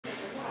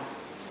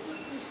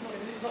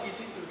not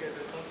easy to get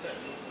the concept.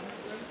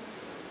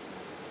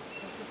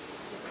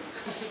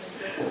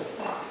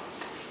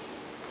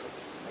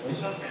 This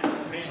one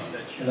made on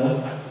the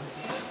chiller type.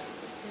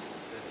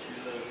 The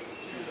chiller,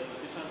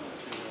 this one not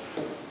chiller.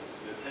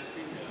 The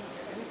testing, they are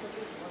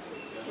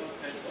not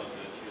test on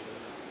the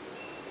chiller.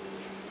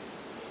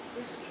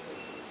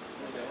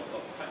 No, they all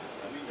got pipe.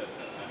 I mean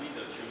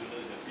the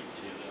chiller, the big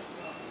chiller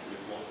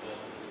with water.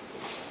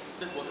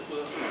 That's water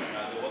cooler.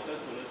 The water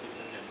cooler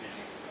system can make.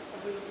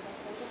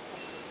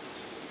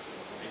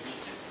 Maybe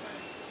can try.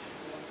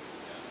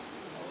 Yeah.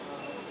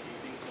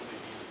 Thinking so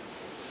maybe.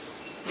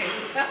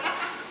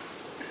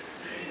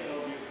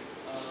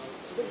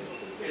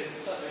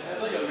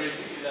 Whenever you're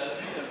ready,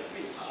 see the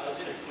pitch. I'll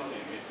see the clock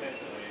and repair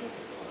the way.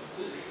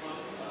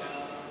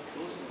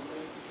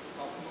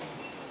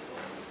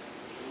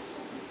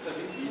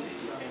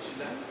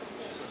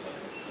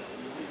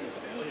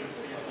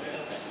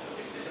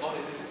 It's all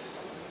it is.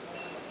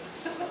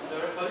 The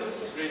recording is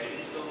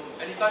ready, so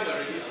anytime you're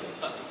ready, I'll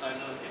start the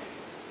timer. Okay.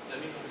 Let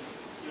me know.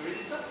 You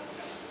ready, start?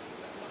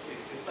 Okay,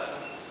 can start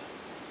now.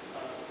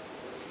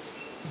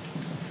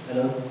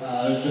 Hello,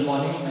 good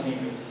morning. My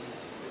name is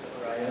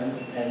Christopher Ryan,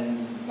 and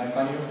my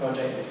final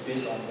project is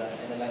based on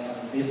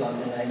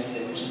analyzing the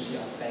efficiency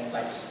of fan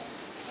pipes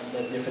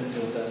under different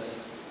filters.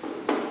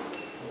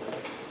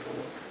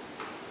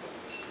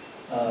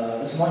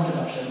 A small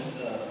introduction.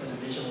 The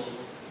presentation will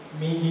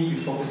mainly be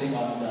focusing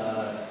on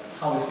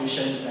how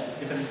efficient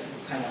different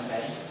kind of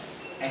fan,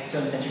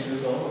 axial and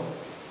centrifugal,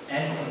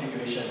 and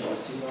configuration for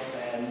single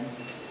fan,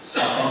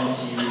 fan in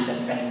series,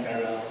 and fan in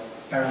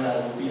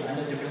parallel will be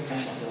under different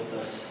kinds of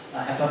filters.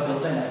 HEPA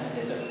filter and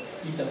affiliated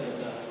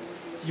filter.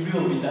 Theory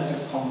will be done to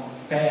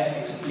compare,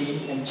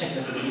 explain, and check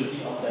the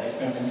validity of the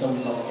experimental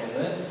results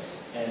gathered.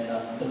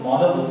 And the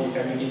model will be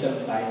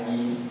fabricated by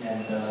me,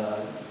 and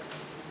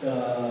the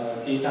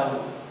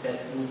data that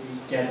will be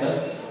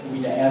gathered will be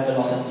the air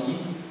velocity,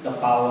 the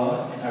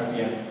power, and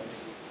RPM.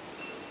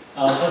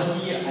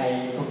 Firstly,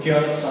 I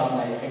procured some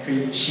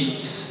acrylic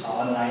sheets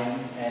online,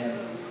 and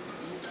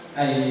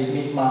I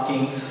made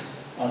markings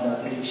on the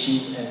acrylic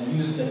sheets and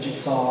used the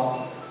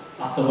jigsaw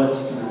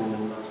afterwards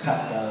to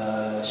cut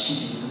the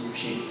sheets into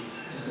shape,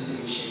 the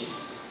specific shape.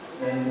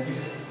 And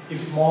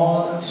if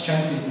more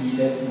strength is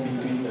needed in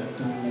between the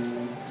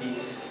two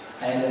plates,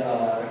 I added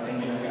a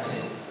rectangular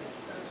gusset.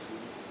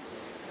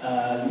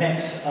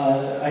 Next,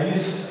 I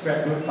used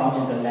scrapwood found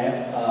in the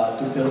lab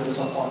to build the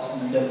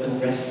supports needed to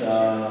rest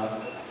the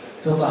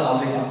filter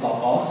housing on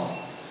top of.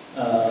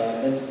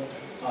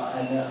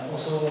 And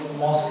also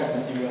more scrap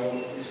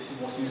material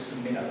was used to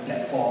make a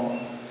platform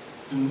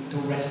to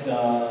rest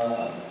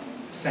the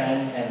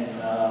fan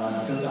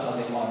and filter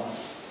housing on.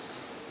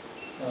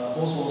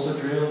 Holes were also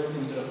drilled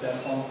into the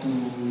platform to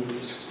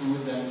screw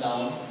them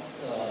down,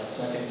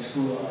 so I can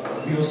screw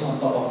wheels on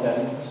top of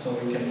them so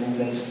we can move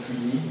them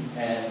freely.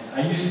 And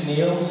I used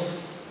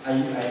nails. I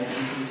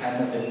usually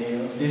hammered the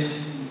nail,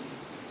 this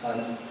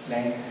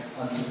plank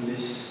onto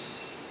this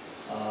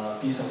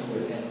piece of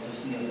wood and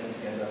just nail them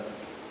together.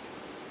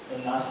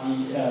 And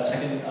lastly,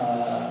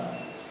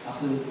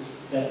 after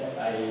that,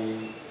 I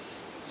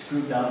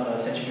screwed down the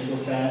centrifugal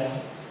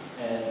fan,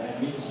 and I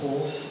made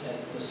holes at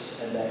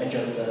the edge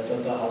of the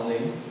filter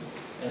housing,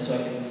 and so I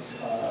can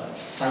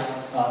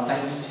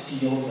tightly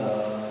seal the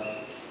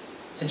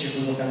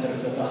centrifugal fan to the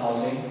filter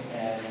housing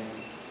and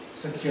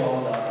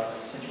secure the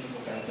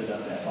centrifugal fan to the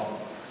platform.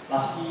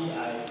 Lastly,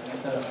 I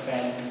connected a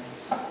fan.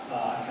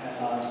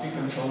 Speed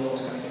controller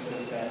was connected to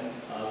the fan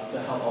with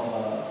the help of a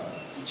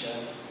feature.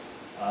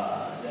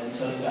 Then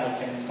so that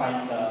I can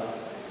find the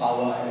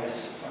power and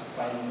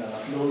find the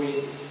flow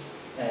rate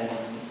and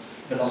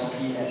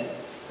velocity at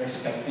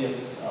respective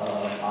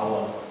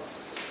power.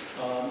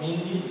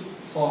 Mainly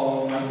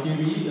for my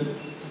theory, the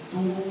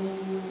two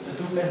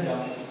fans that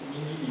I'm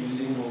mainly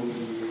using will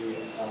be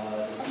the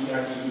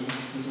DRE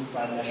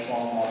 225-4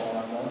 model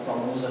number from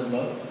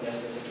Rosenberg, that's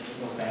the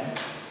centrifugal fan.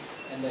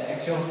 And the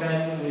axial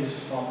fan is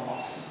from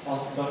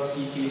Osberg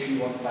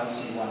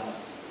CK315C1.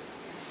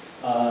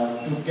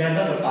 To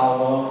gather the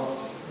power,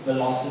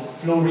 velocity,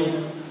 flow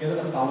rate,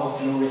 gather the power,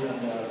 flow rate,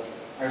 and the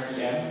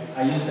RPM, I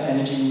use the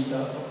energy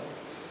meter.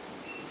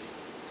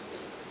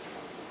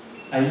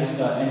 I use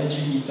the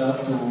energy meter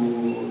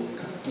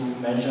to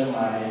measure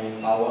my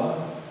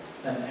power,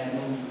 and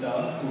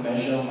anemometer to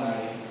measure my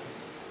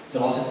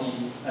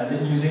velocity.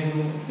 Then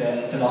using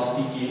the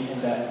velocity gain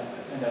and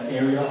the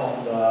area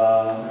of the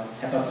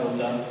HEPA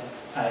filter,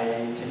 I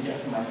can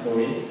get my flow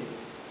rate.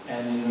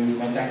 And with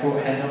my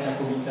handheld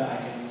tachometer, I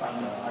can find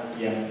the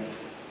RPM.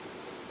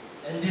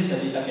 And this is the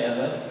data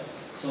gathered.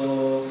 So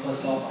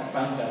first off, I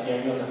find the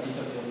area of the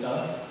filter,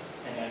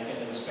 and I get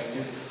the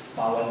respective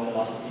power and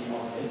velocity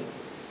of it.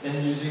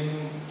 Then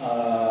using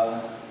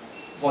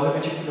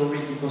volumetric flow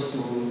rate equals to,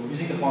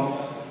 using the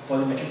formula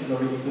volumetric flow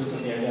rate equals to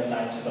area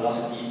times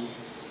velocity,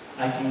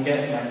 I can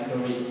get my flow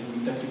rate in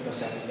meter cube per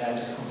second. Then I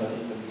just convert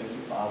it to meter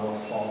cube per hour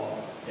for,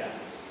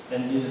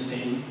 Then this is the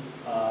same.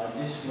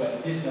 This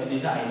is the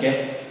data I get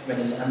when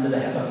it's under the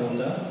HEPA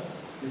filter.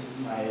 This is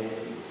my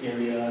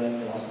area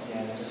and velocity,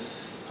 and I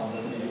just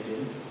convert it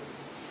again.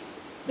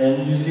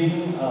 Then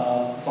using,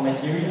 for my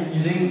theory,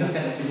 using the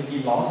fan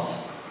affinity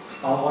laws,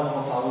 power 1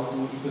 over power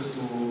 2 equals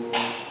to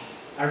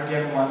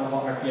RPM 1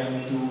 over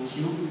RPM 2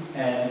 cube,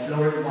 and flow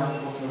rate 1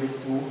 over flow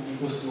rate 2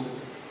 equals to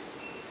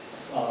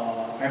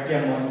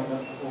RPM 1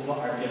 over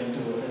RPM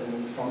 2.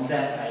 And from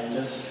that, I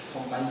just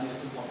combine these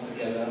two forms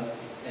together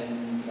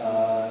and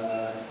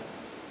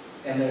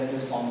then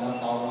this formula,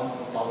 power 1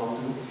 over power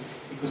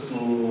 2 equals to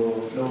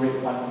flow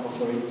rate 1 over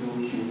flow rate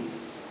 2 cube.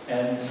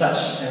 And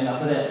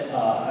after that,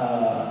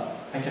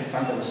 I can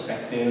find the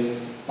respective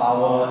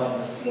power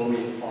and the flow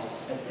rate of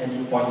at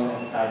any points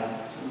in time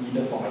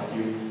needed for my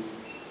theory.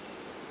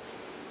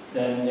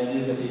 Then this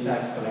is the data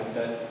I've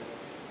collected,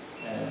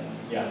 and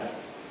yeah.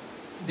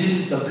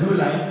 This, the blue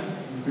line,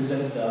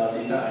 represents the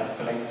data I've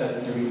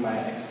collected during my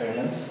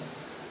experiments,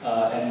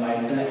 and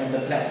the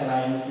black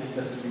line is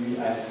the theory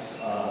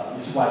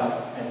is what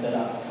I've ended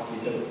up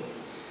calculated.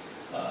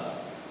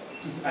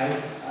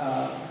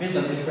 Based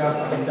on this graph,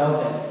 I can tell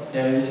that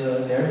there is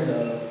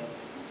a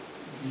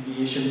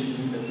deviation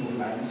between the two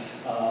lines.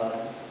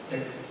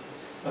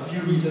 A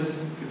few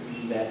reasons could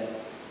be that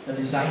the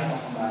design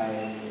of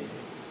my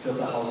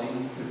filter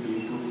housing could be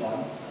improved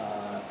on,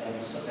 and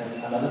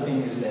another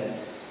thing is that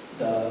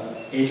the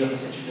age of the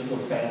centrifugal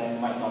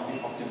fan might not be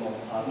optimal,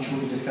 which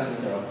will be discussed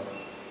later on.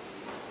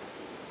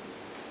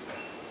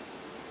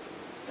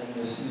 And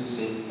this is the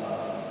same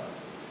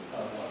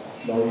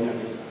flow rate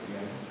against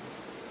RPM.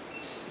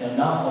 And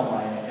now for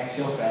my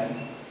axial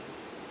fan,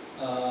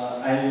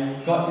 I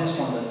got this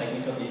from the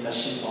technical data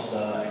sheet of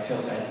the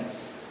axial fan.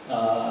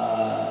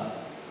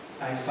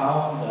 I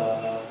found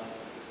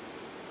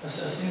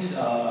since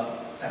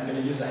I'm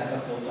going to use a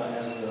HEPA filter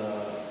as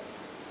the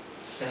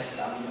test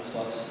dummy of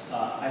sorts,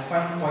 I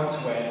find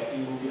points where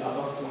it will be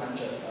above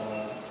 200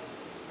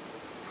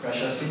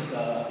 pressure, since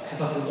the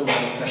HEPA filter will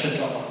have a pressure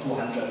drop of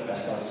 200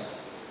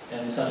 pascals.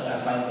 And such, I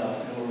find the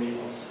flow rate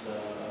of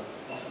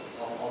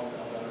all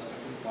the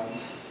respective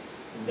points.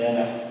 And then,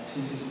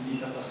 since it's in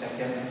meter per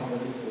second, I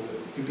convert it to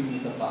cubic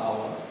meter per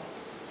hour.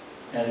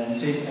 And the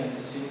same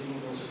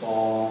thing goes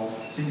for,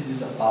 since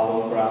this is a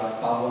power graph,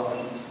 power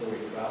against flow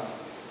rate graph,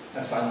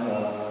 I find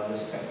the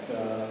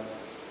respective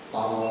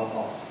power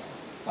of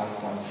 5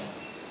 points.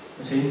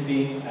 The same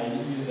thing, I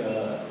use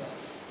the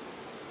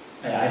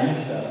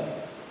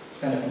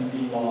fan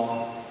affinity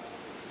law,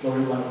 flow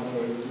rate 1 over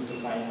flow rate 2 to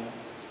find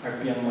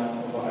RPM 1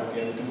 over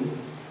RPM 2,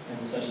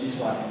 and such. This is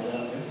what I ended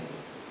up with.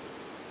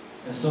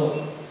 And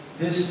so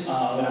this,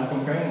 when I'm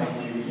comparing my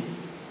theory,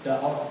 the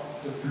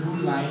blue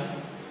line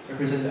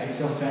represents the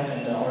axial fan,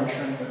 and the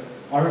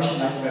orange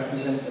line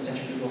represents the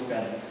centrifugal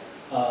fan.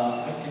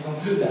 I can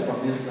conclude that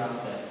from this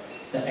graph that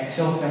the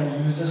axial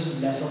fan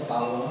uses lesser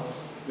power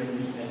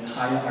when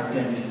higher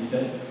RPM is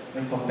needed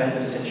when compared to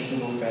the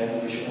centrifugal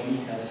fan, which only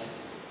has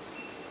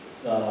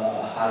the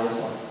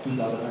highest of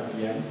 2000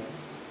 RPM.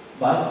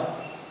 But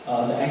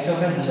the axial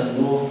fan has a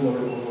lower flow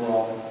rate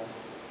overall.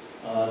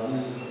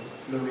 This is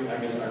flow rate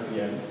against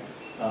RPM.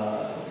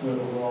 Flow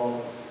rate overall,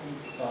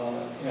 I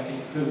can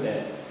conclude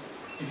that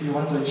if you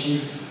want to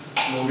achieve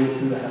flow rate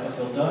through the HEPA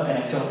filter, an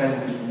axial fan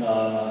will be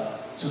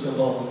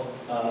suitable,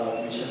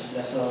 which has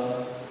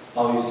lesser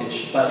power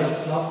usage. But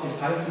if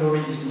higher flow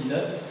rate is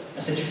needed,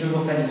 a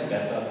centrifugal fan is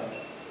better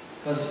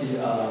because it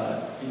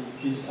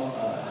gives out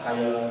a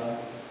higher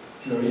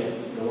flow rate at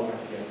lower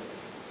RPM.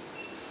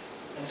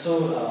 And so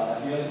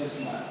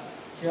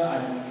here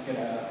I'm going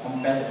to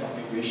compare the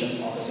configurations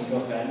of a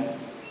single fan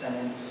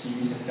in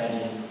series and fan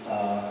in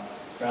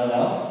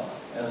parallel.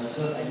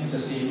 First, I use the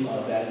same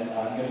van.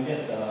 I'm going to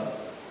get the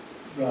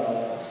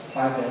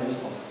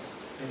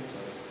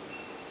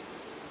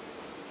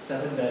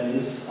 7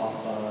 values of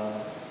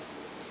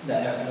the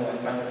airflow and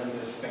find the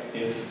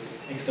respective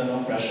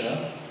external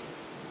pressure,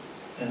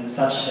 and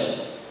such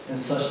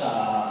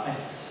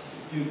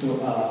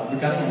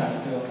regarding an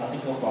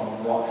article from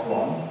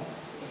Ron,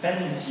 the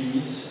fans in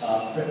series,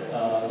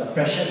 the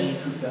pressure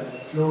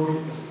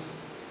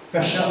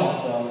of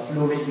the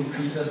flow rate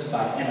increases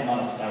by n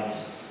amount of times.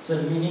 So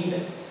meaning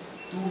that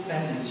 2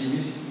 fans in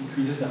series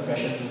increases the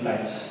pressure 2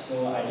 times.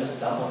 So I just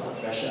doubled the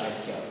pressure I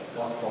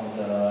got from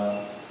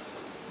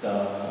the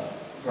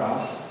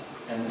graph.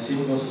 And the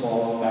same goes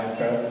for my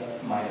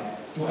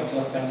 2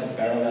 axial fans in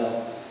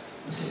parallel.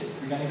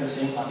 Regarding the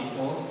same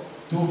article,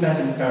 2 fans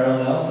in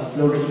parallel, the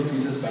flow rate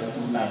increases by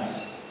 2 times.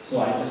 So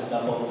I just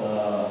doubled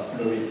the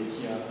flow rate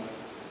here,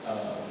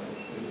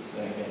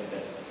 so I get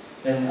that.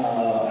 Then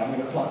I'm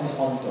going to plot this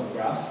onto a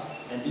graph,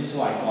 and this is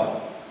what I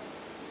got.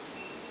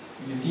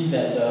 You can see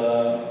that the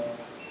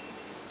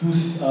 2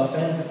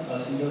 fans,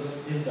 this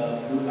is the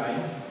blue line,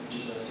 which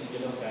is a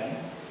singular fan.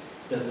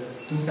 The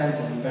 2 fans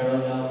in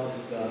parallel is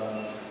the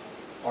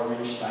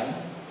orange line,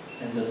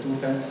 and the 2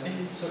 fans,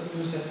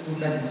 two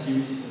fans in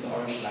series is the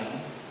orange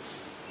line,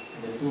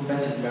 and the 2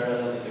 fans in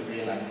parallel is the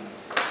grey line.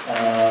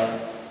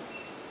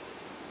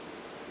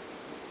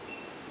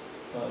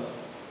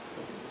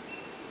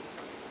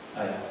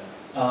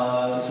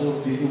 So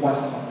basically what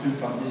I conclude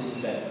from this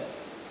is that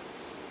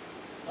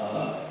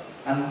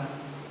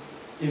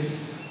if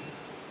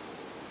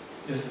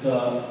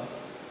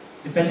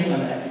depending on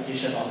the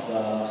application of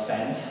the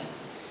fans,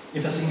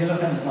 if a singular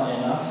fan is not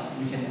enough,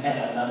 we can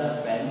add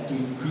another fan to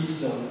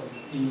increase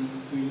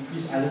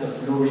either the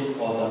flow rate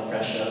or the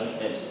pressure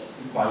that's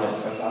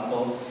required. For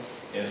example,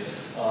 if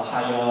a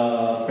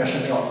higher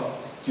pressure drop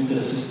due to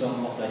the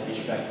system of the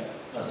HVAC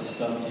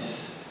system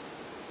is,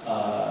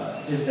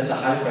 if there's a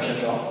high pressure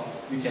drop,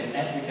 we can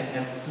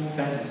have two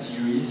fans in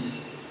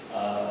series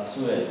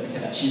so that we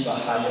can achieve a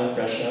higher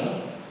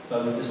pressure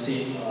but with the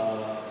same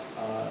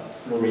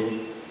flow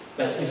rate.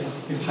 But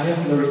if higher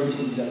flow rate is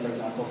needed, for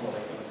example, for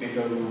like a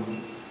bigger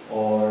room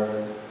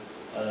or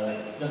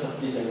just a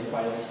place that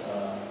requires,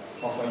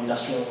 or for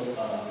industrial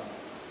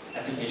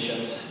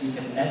applications, we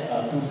can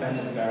add two fans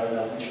in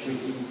parallel,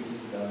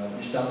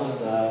 which doubles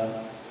the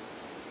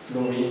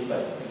flow rate,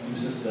 but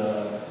reduces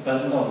not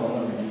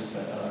reduce,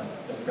 but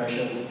the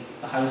pressure,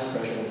 the highest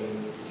pressure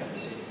will be kept the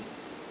same.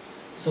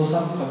 So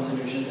some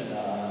considerations that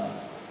are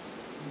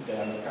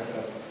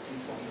required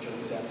for future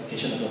is the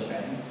application of the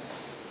fan.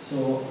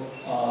 So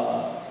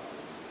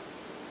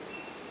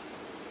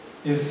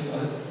if a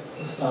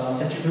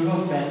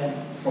centrifugal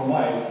fan, from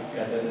what I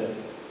gathered,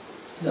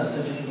 the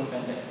centrifugal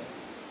fan that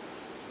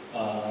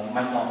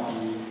might not be,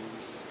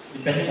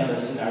 depending on the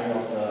scenario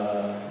of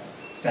the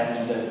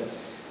fan needed.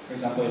 For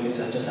example, if it's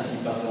just a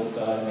HEPA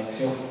filter,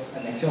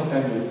 an axial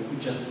fan will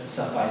just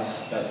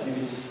suffice. But if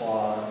it's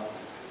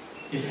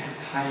if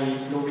high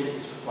flow rate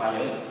is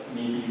required,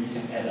 maybe we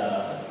can add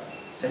a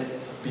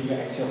bigger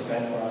axial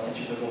fan or a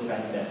centrifugal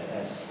fan that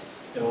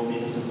will be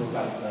able to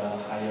provide the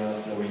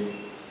higher flow rate.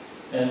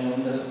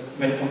 And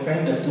when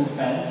comparing the two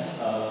fans,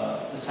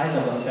 the size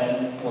of the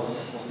fan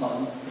was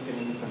not taken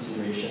into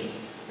consideration.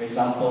 For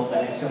example, the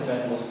axial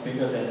fan was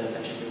bigger than the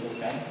centrifugal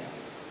fan,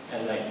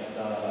 and like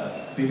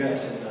bigger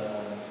as in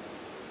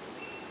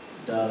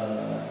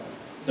the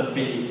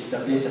blades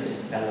at the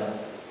impeller,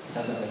 the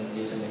size of the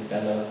blades at the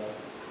impeller.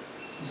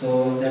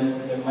 So there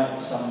might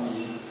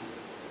be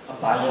a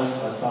bias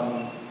or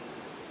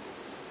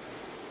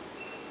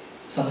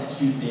some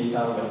skewed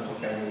data when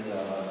comparing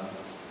the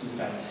two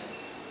fans.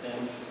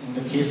 And in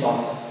the case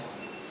of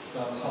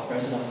the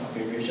comparison of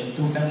configuration,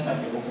 two fans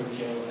might be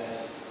overkill, as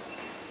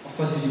of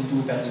course using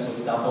two fans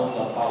will double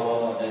the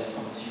power that is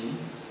consumed.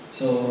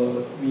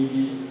 So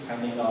maybe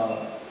finding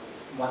a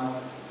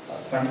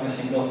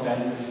single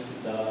fan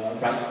with the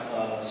right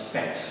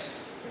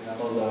specs, for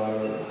example,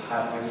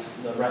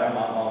 with the right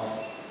amount of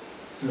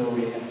flow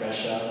rate and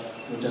pressure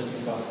will just be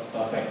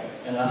perfect.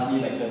 And lastly,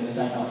 like the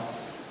design of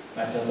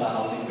my filter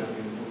housing could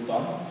be improved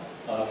on.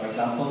 For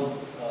example,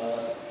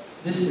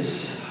 this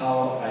is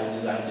how I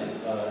designed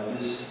it.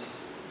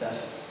 The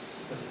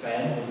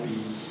fan would be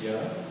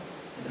here,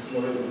 and the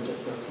flow rate would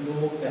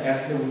the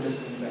airflow would just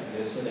be like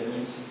this. So that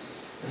means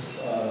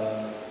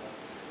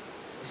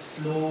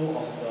the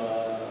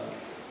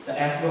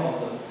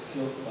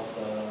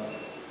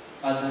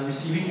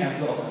receiving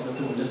airflow of the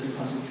filter will just be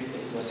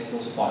concentrated into a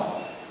single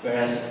spot.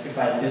 Whereas if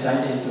I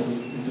design it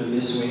into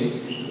this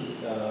way,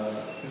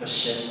 with a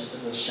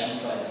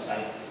chamfer at the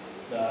side,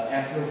 the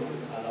airflow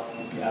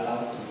would be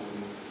allowed to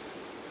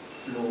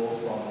flow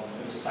from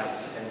the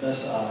sides, and thus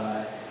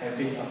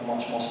having a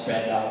much more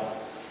spread out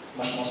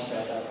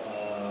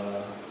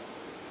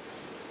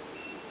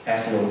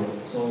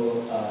airflow. So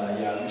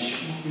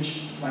which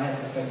might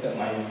have affected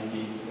my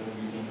reading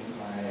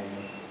my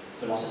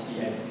velocity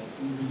and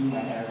reading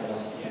my air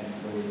velocity and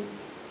flow rate.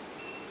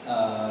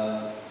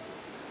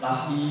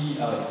 Lastly,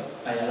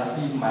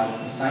 my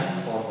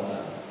design for the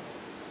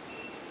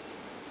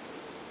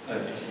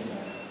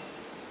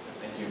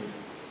thank you.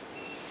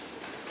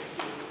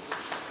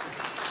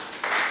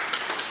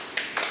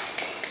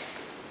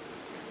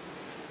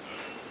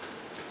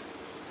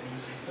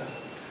 Thanks, Victor.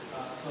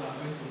 So I'm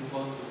going to move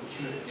on to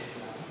Q&A now.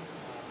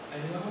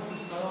 Anyone want to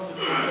start off with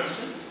any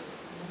questions?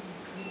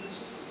 Any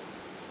questions?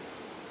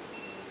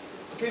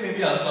 Okay,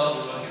 maybe I'll start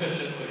with one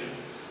question for you.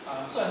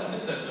 So I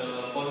noticed that the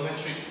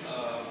volumetric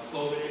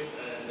flow rates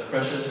and the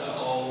pressures are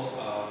all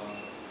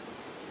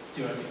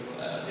theoretical.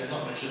 They're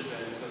not measured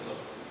values because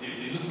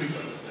they look pretty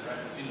consistent,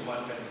 right? Between the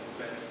one fan and two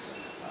fans.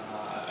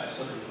 I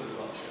saw that you put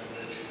about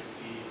 300,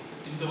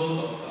 350 intervals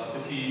of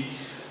 50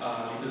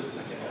 liters per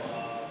second.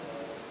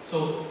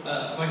 So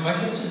my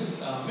question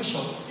is, which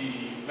of the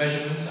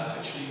measurements are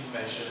actually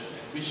measured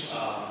and which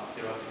are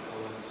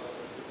theoretical ones?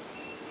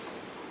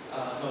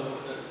 No,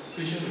 the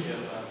situation we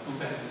have two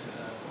fans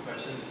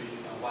comparison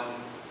between one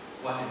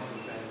and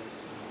two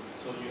fans.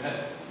 So you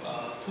had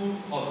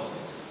two columns.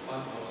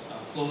 One was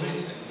flow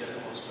rates and the other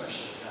was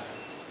pressure.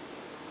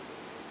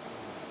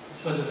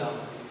 Further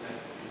down, when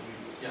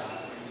you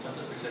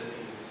started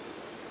presenting this.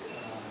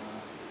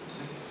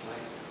 Next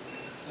slide.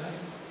 Next slide.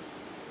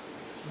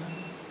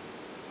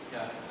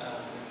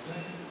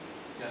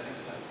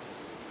 Next slide.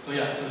 So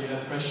you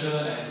have pressure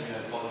and you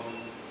have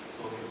volume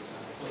flow rates.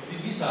 So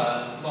these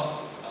are not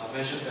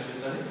measured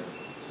values, are they?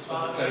 Just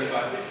want to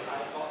clarify.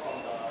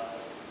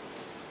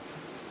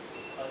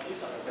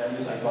 These are the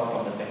values I got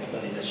from the technical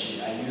data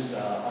sheet. I used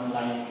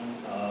online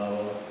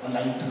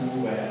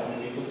tool where I was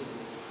able to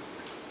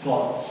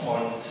plot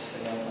points,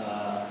 and then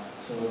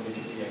so So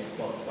basically I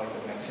plot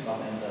the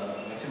maximum and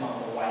the maximum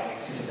on the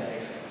y-axis and the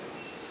x-axis.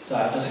 So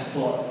I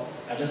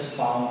just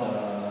found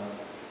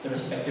the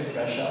respective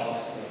pressure of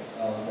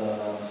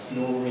the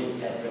flow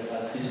rate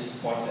at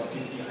these points at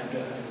 50, 100,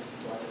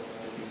 150, 200,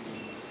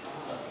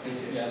 150.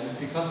 Basically, yeah,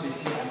 because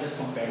basically I'm just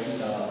comparing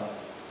the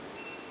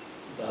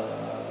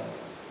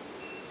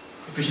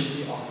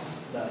efficiency of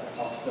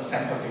the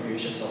fan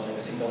configurations of like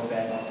a single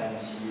fan or fan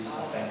series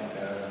or fan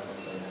parallel.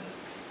 So yeah.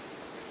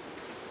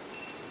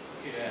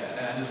 Okay,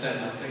 I understand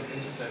now.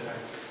 Thanks for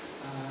clarifying.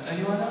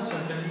 Anyone else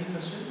have any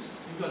questions?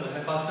 Maybe on the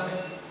HEPA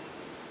side?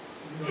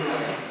 Maybe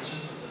have some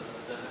questions on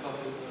the HEPA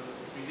filter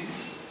readings?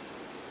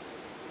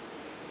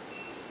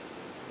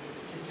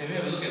 Can we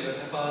have a look at the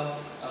HEPA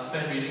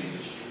fan readings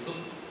which you took?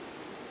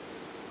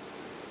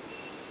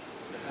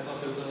 The HEPA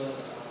filter,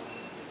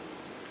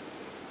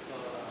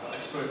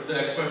 the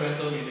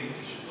experimental readings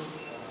which you